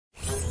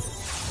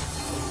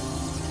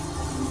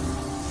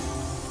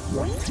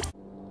Hey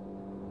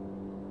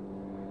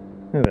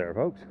there,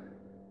 folks.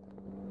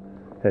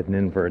 Heading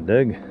in for a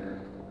dig.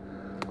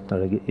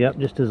 Thought I'd get you up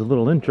just as a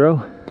little intro.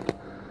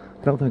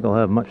 I don't think I'll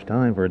have much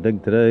time for a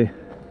dig today,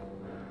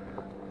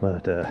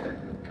 but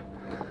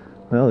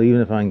well,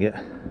 even if I can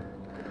get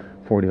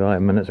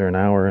 45 minutes or an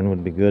hour in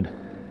would be good.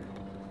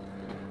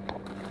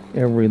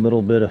 Every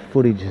little bit of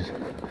footage is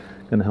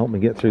gonna help me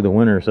get through the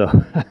winter, so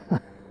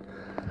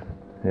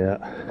yeah.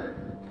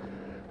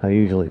 I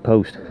usually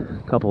post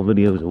a couple of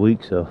videos a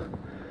week, so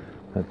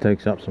that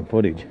takes up some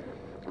footage.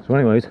 So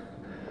anyways,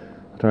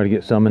 I'll try to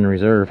get some in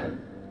reserve.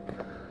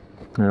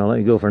 And I'll let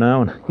you go for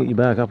now and get you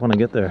back up when I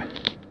get there.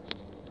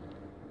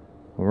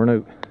 Over and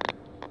out.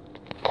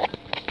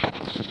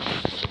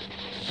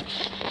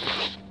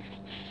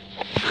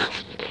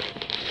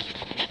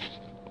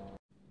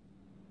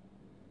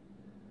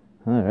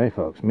 Alright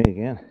folks, me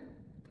again.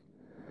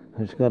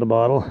 I just got a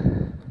bottle.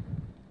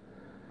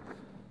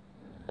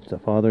 It's a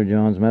Father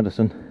John's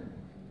Medicine.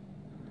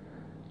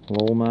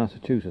 Lowell,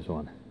 Massachusetts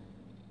one.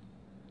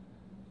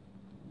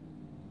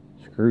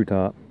 Screw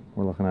top.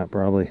 We're looking at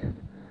probably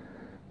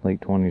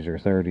late 20s or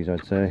 30s,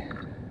 I'd say.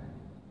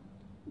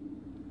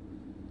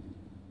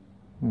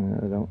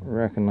 I don't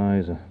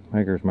recognize a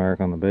maker's mark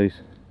on the base.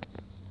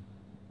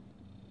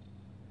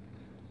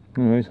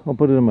 Anyways, I'll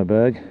put it in my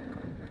bag.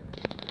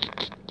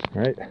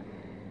 Alright,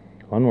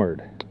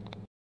 onward.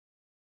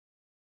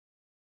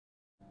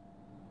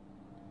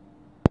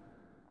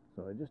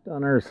 So I just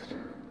unearthed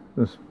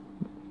this.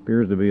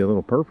 Appears to be a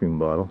little perfume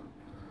bottle.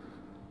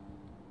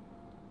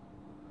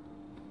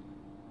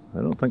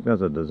 I don't think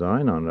that's a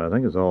design on it. I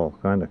think it's all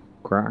kind of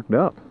cracked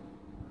up.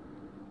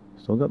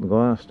 Still got the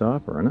glass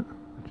stopper in it,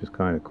 which is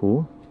kind of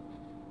cool.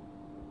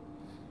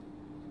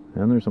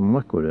 And there's some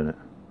liquid in it.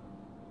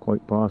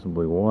 Quite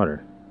possibly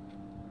water.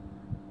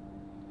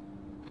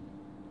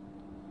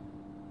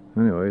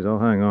 Anyways, I'll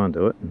hang on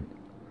to it. And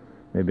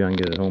maybe I can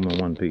get it home in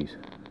one piece.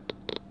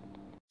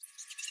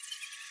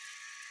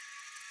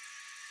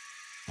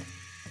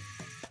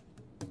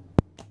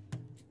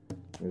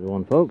 Here's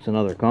one, folks,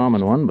 another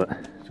common one, but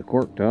it's a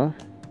cork top.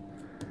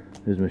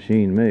 It is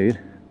machine made.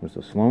 It's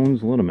a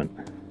Sloan's liniment.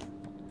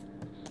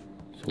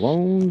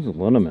 Sloan's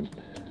liniment.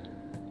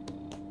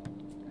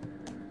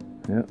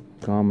 Yep,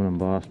 common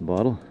embossed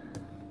bottle.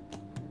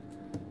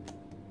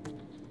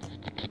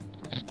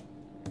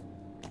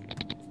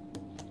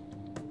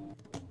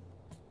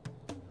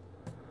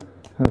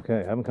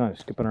 Okay, I'm kind of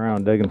skipping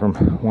around digging from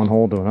one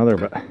hole to another,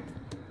 but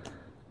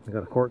I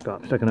got a cork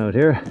top sticking out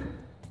here.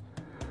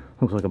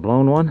 Looks like a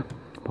blown one.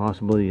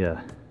 Possibly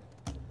a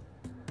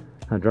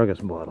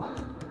druggist bottle,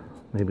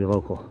 maybe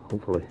local,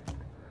 hopefully.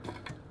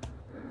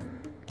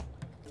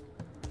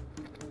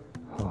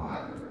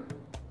 Oh.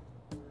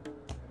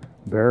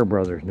 Baer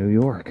Brothers, New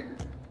York.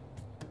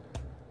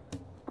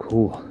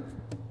 Cool.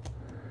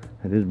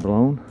 It is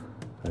blown.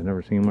 I've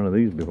never seen one of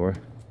these before.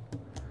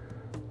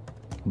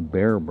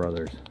 Baer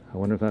Brothers. I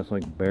wonder if that's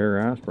like Baer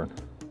aspirin.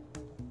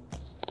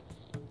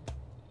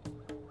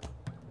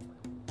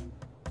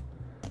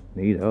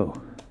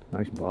 Neato.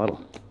 Nice bottle.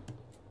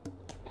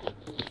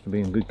 Looks to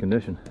be in good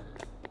condition.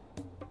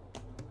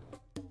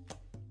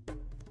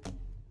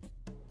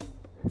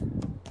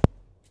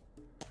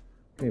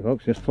 Okay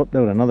folks, just flipped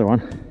out another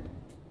one.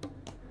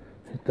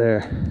 Right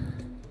there.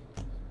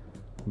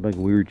 A big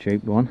weird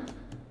shaped one.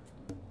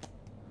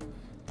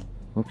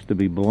 Looks to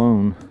be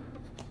blown.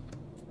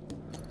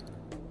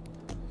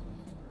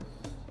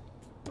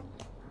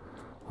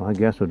 Well, I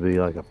guess would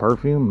be like a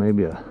perfume,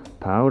 maybe a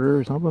powder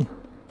or something.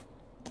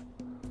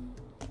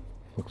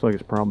 Looks like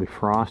it's probably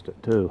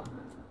frosted too.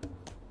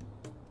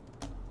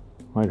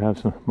 Might have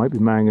some, might be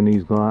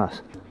manganese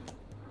glass.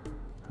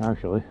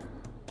 Actually,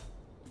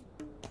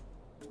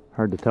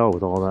 hard to tell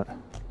with all that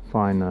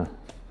fine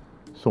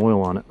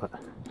soil on it. But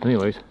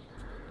anyways,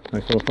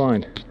 nice little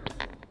find.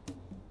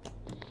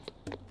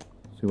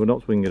 See what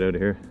else we can get out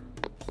of here.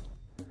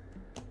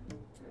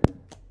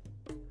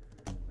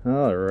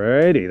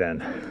 Alrighty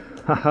then.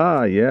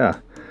 Haha, yeah.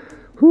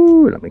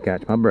 Whoo, let me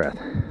catch my breath.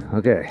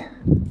 Okay.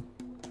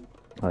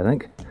 I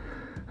think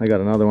I got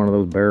another one of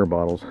those Baer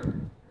bottles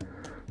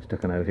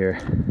sticking out here.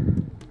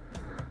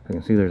 I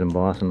can see there's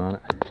embossing on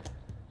it.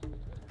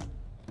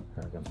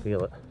 I can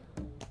feel it.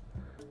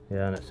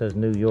 Yeah, and it says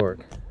New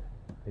York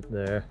right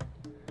there.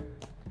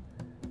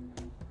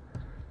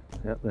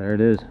 Yep, there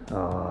it is.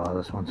 Oh,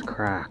 this one's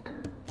cracked.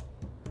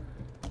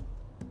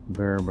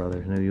 Baer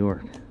Brothers, New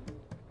York.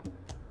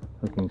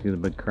 Looking through the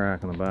big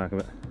crack on the back of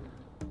it.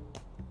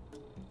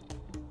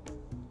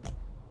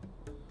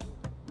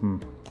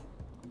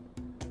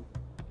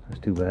 That's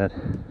too bad.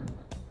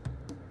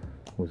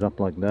 It was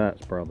up like that,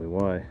 that's probably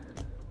why.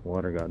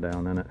 Water got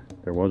down in it.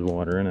 There was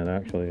water in it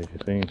actually, as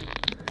you've seen.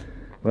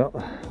 Well,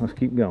 let's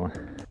keep going.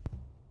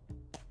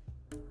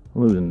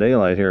 I'm losing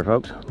daylight here,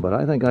 folks, but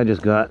I think I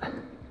just got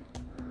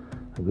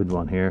a good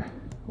one here.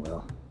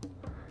 Well,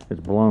 it's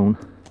blown,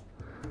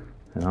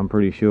 and I'm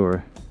pretty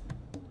sure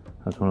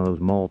that's one of those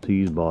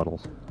Maltese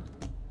bottles.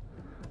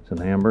 It's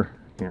an amber.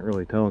 Can't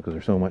really tell because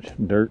there's so much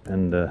dirt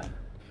and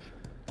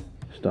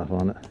stuff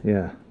on it.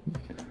 Yeah,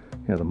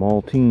 Yeah, the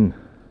Maltine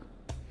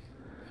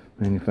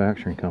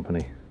Manufacturing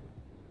Company.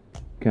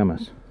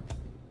 Chemist.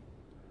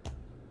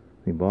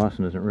 The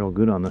Boston isn't real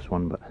good on this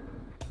one, but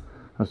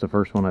that's the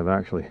first one I've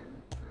actually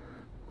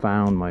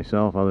found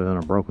myself other than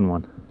a broken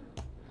one.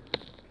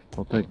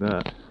 I'll take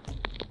that.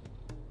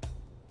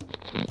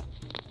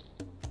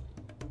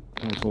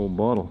 Nice old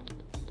bottle.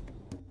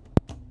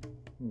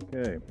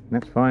 Okay,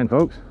 next find,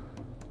 folks.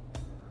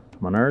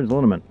 Menard's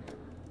liniment.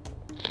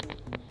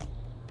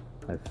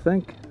 I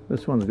think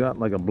this one's got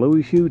like a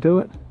bluey hue to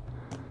it.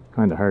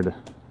 Kind of hard to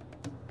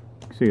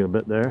see a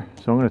bit there.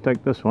 So I'm going to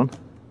take this one.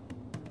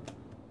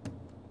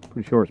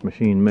 Pretty sure it's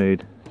machine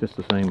made, just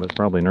the same, but it's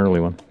probably an early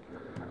one.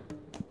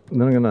 And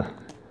then I'm going to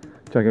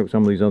check out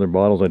some of these other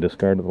bottles I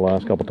discarded the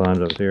last couple times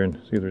I was here and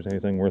see if there's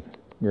anything worth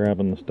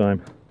grabbing this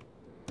time.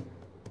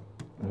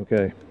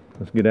 Okay,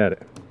 let's get at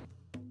it.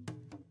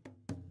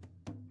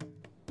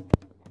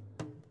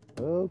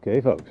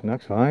 Okay, folks,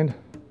 next find,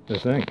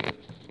 this ink.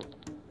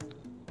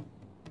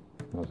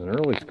 Now, it's an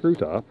early screw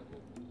top.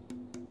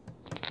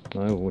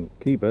 I wouldn't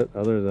keep it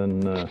other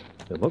than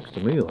it looks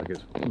to me like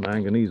it's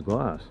manganese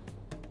glass.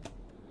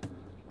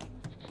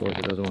 Of course,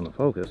 it doesn't want to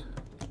focus.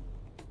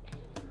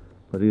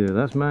 But either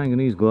that's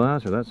manganese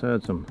glass or that's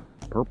had some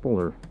purple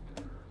or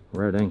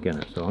red ink in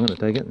it. So I'm going to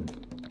take it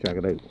and check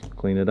it out,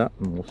 clean it up,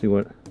 and we'll see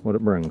what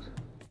it brings.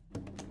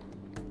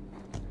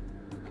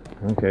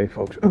 Okay,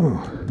 folks.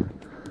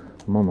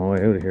 I'm on my way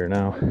out of here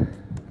now.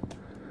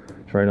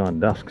 It's right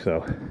on dusk,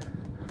 so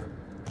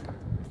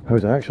I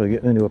was actually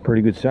getting into a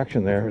pretty good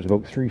section there. It was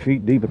about 3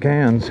 feet deep of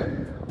cans,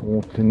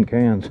 old tin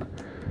cans,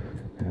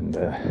 and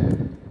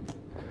there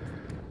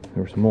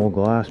was some old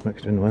glass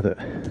mixed in with it.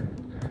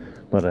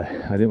 But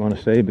I didn't want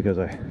to stay because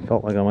I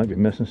felt like I might be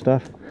missing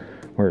stuff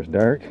where it's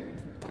dark.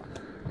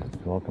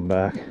 So I'll come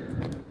back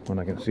when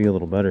I can see a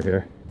little better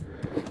here.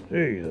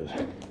 Jesus.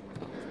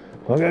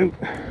 Look out.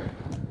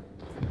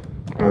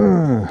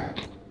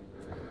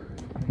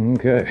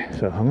 Okay,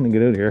 so I'm going to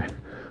get out of here.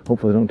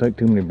 Hopefully I don't take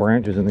too many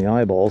branches in the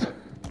eyeballs.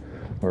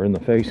 Or in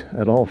the face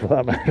at all, for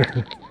that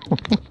matter.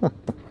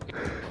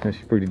 That's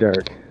pretty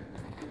dark.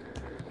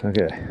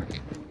 Okay.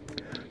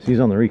 See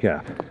you on the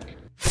recap.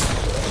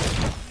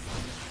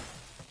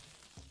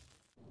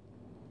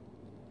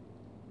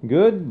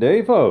 Good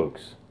day,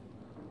 folks.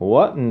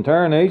 What in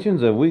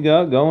tarnations have we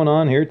got going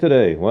on here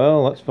today?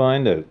 Well, let's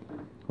find out.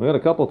 We got a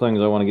couple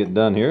things I want to get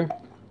done here.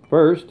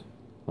 First,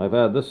 I've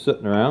had this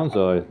sitting around,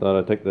 so I thought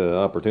I'd take the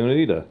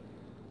opportunity to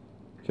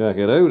check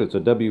it out. It's a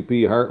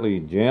W.P.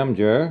 Hartley jam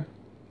jar.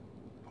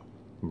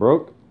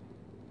 Broke.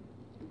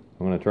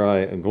 I'm going to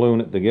try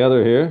gluing it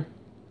together here.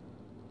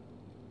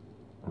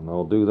 And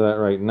I'll do that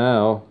right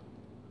now.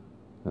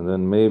 And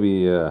then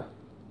maybe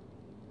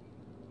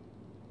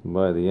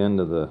by the end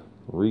of the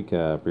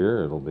recap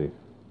here, it'll be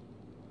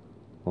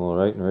all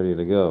right and ready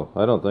to go.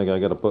 I don't think I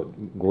got to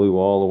put glue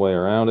all the way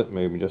around it.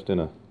 Maybe just in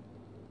a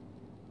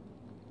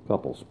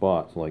couple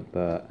spots like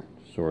that,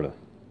 sort of.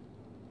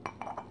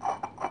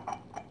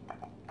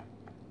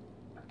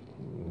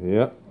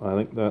 Yep, I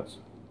think that's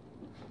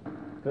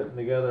fitting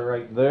together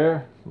right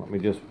there. Let me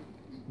just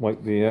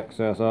wipe the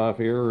excess off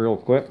here real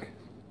quick.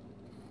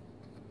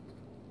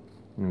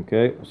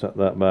 Okay, set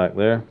that back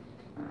there.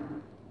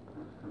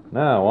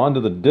 Now, on to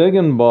the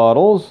digging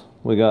bottles.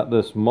 We got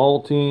this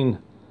Maltine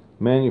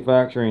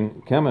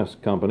Manufacturing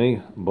Chemist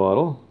Company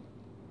bottle.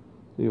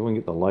 See if we can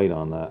get the light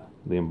on that.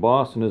 The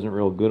embossing isn't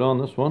real good on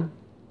this one.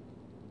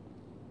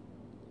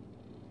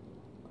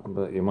 I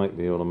bet you might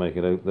be able to make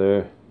it out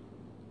there.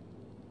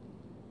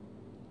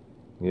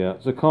 Yeah,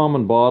 it's a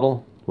common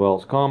bottle. Well,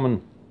 it's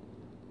common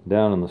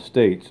down in the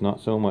States,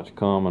 not so much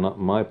common up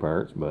in my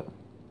parts, but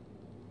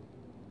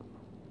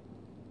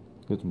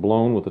it's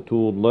blown with a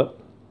tooled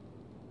lip.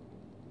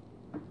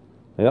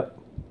 Yep.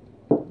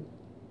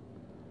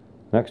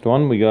 Next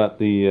one, we got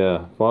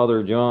the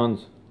Father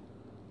John's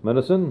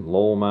Medicine,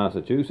 Lowell,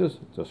 Massachusetts.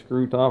 It's a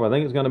screw top. I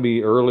think it's going to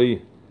be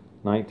early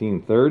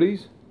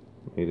 1930s,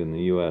 made in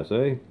the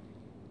USA.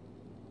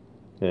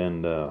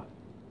 And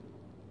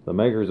the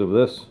makers of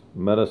this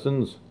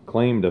medicine's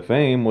claim to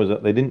fame was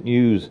that they didn't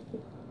use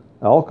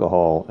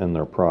alcohol in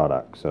their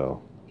product,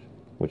 so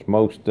which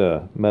most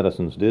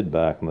medicines did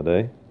back in the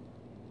day.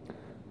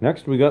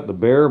 Next, we got the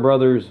Baer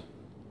Brothers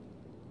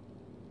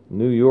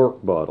New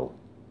York bottle.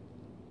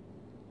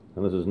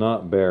 And this is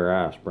not Baer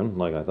aspirin,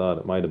 like I thought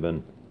it might have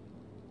been,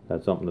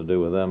 had something to do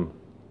with them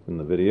in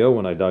the video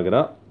when I dug it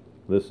up.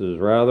 This is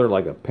rather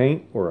like a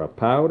paint or a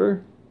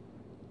powder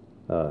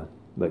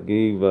that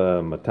gave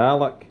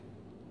metallic,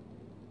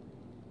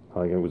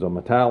 like it was a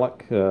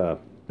metallic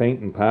paint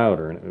and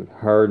powder, and it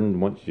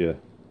hardened once you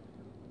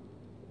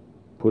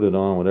put it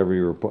on whatever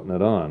you were putting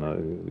it on.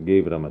 It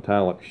gave it a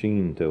metallic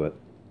sheen to it.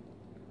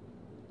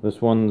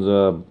 This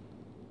one's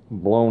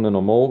blown in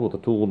a mold with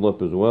a tooled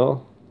lip as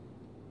well.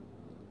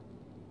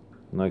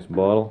 Nice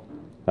bottle.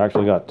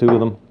 Actually got two of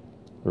them.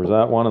 There's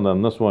that one and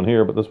then this one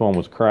here, but this one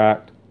was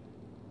cracked.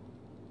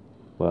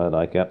 But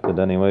I kept it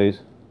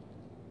anyways.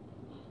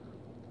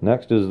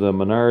 Next is the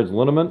Menard's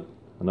liniment,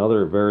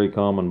 another very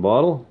common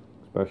bottle,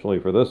 especially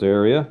for this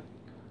area.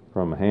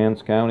 from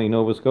Hants County,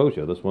 Nova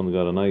Scotia. This one's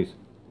got a nice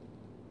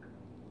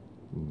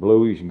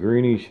bluish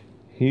greenish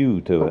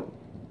hue to it.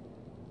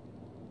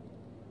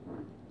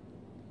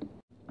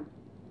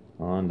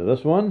 On to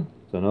this one.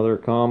 It's another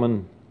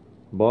common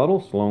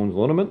bottle, Sloan's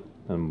Liniment,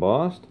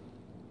 embossed.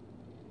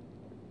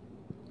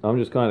 I'm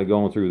just kind of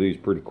going through these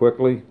pretty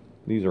quickly.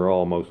 These are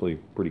all mostly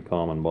pretty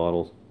common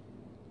bottles.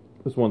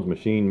 This one's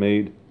machine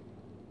made,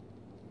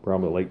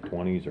 probably late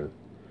 20s or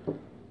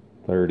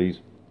 30s.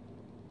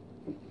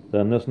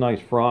 Then this nice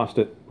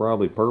frosted,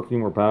 probably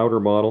Perfumer powder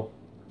bottle.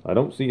 I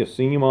don't see a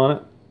seam on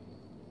it.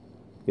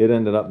 It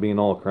ended up being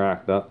all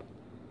cracked up.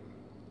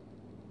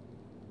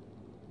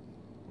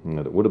 And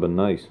it would have been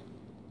nice.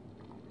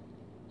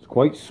 It's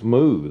quite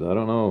smooth. I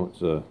don't know.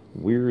 It's a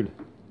weird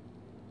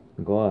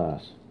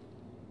glass.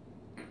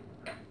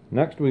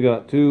 Next we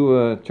got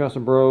two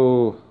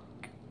Chesebro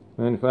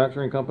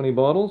Manufacturing Company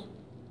bottles.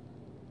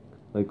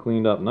 They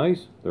cleaned up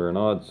nice. They're an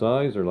odd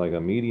size. They're like a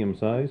medium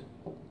size.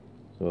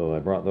 So I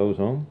brought those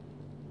home.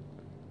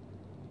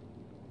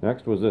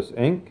 Next was this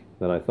ink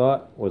that I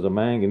thought was a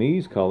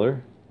manganese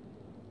color.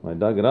 I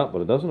dug it up,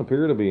 but it doesn't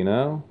appear to be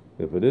now.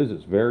 If it is,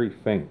 it's very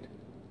faint.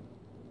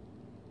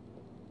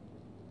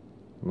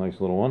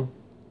 Nice little one.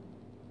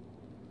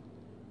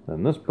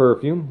 Then this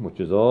perfume, which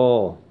is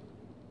all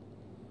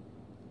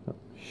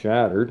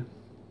shattered.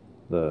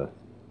 The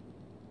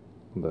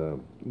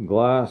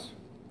glass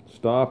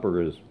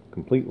stopper is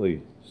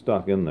completely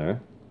stuck in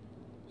there.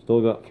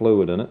 Still got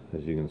fluid in it,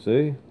 as you can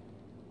see.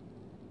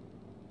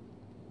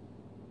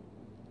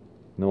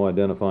 No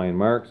identifying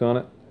marks on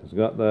it. It's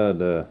got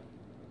that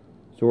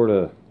sort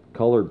of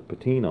colored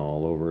patina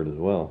all over it as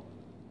well.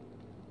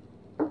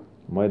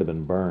 Might have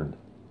been burned.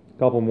 A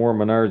couple more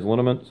Menards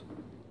liniments.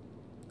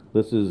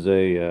 This is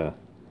a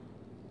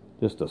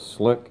just a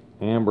slick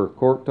amber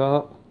cork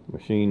top,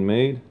 machine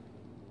made.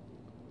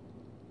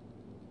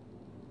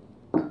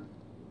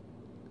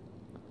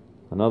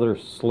 Another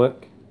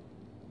slick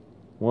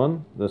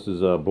one. This is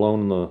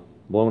blown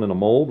in a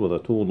mold with a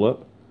tooled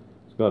lip.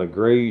 It's got a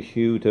grayish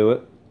hue to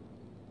it.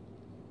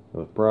 It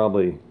was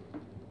probably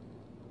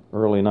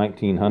early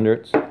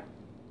 1900s.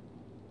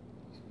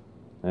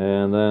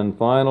 And then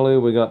finally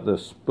we got the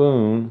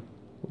spoon,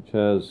 which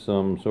has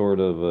some sort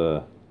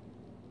of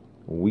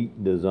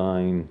wheat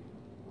design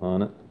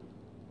on it.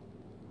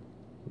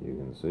 You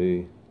can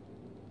see.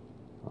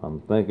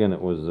 I'm thinking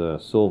it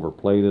was silver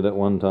plated at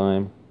one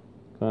time.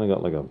 Kind of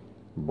got like a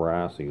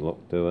brassy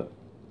look to it.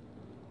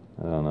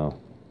 I don't know.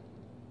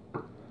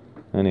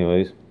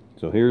 Anyways,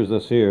 so here's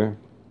this here.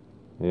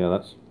 Yeah,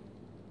 that's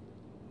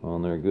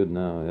on there good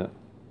now, yeah.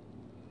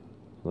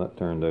 So that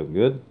turned out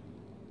good.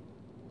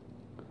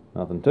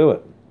 Nothing to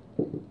it.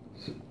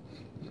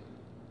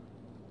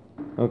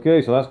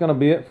 Okay, so that's going to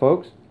be it,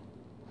 folks.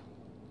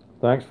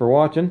 Thanks for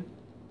watching.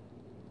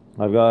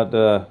 I've got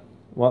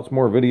lots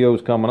more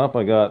videos coming up.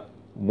 I got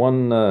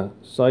one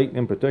site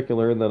in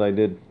particular that I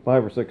did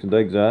 5 or 6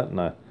 digs at, and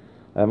I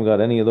haven't got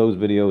any of those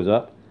videos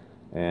up.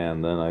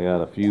 And then I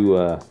got a few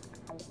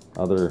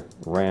other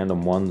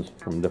random ones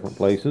from different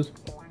places.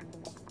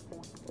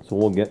 So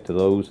we'll get to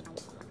those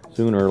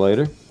sooner or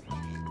later.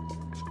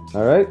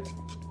 Alright.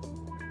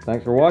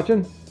 Thanks for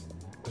watching.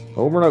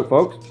 Over and out,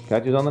 folks.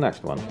 Catch you on the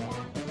next one.